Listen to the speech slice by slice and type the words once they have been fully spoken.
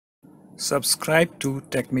Subscribe to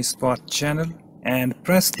TechMeSpot channel and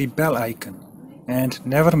press the bell icon and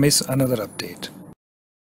never miss another update.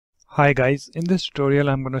 Hi guys, in this tutorial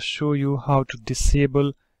I'm going to show you how to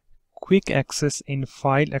disable quick access in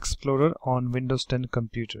File Explorer on Windows 10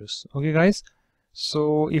 computers. Okay guys,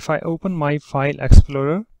 so if I open my File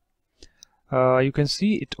Explorer, you can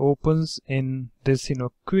see it opens in this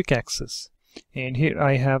quick access, and here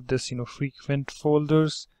I have this frequent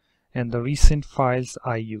folders and the recent files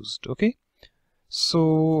I used. Okay,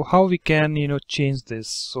 so how we can change this?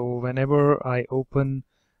 So whenever I open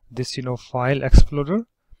this File Explorer,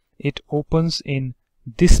 it opens in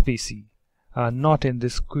this PC, not in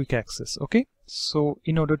this quick access. Okay, so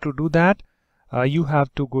in order to do that, you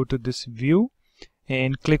have to go to this view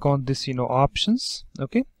and click on this options.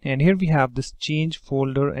 Okay, and here we have this change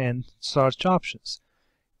folder and search options.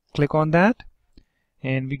 Click on that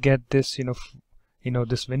and we get this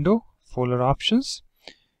this window, folder options,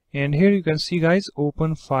 and here you can see guys,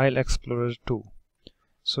 open File Explorer 2.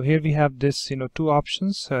 So here we have this two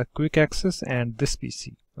options, quick access and this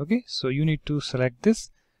PC. Okay, so you need to select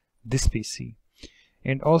this PC.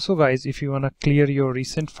 And also guys, if you want to clear your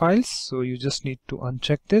recent files, so you just need to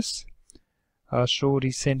uncheck this, show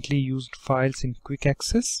recently used files in quick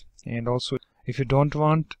access. And also if you don't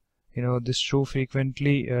want this show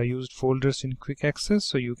frequently used folders in quick access,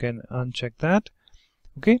 so you can uncheck that.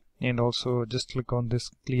 Okay, and also just click on this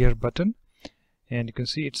clear button and you can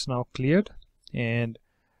see it's now cleared. And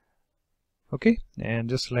okay, and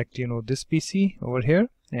just select this PC over here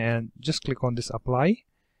and just click on this apply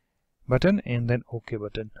button and then OK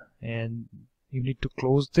button, and you need to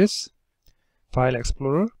close this File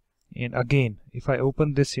Explorer. And again, if I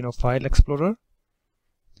open this File Explorer,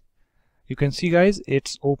 you can see guys,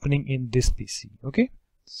 it's opening in this PC. Okay,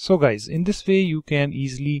 so guys, in this way you can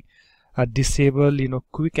easily disable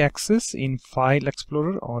quick access in File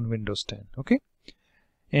Explorer on Windows 10. Okay,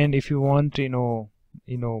 and if you want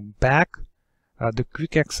back the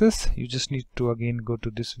quick access, you just need to again go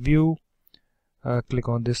to this view, click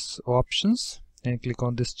on this options and click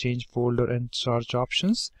on this change folder and search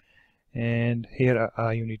options, and here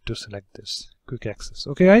you need to select this quick access.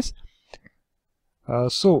 Okay guys,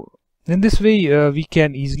 so in this way we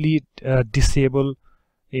can easily disable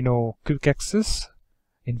quick access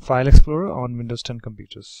in File Explorer on Windows 10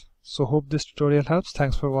 computers. So hope this tutorial helps.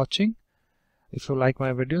 Thanks for watching. If you like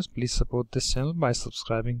my videos, please support this channel by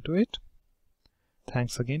subscribing to it.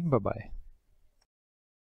 Thanks again. Bye bye.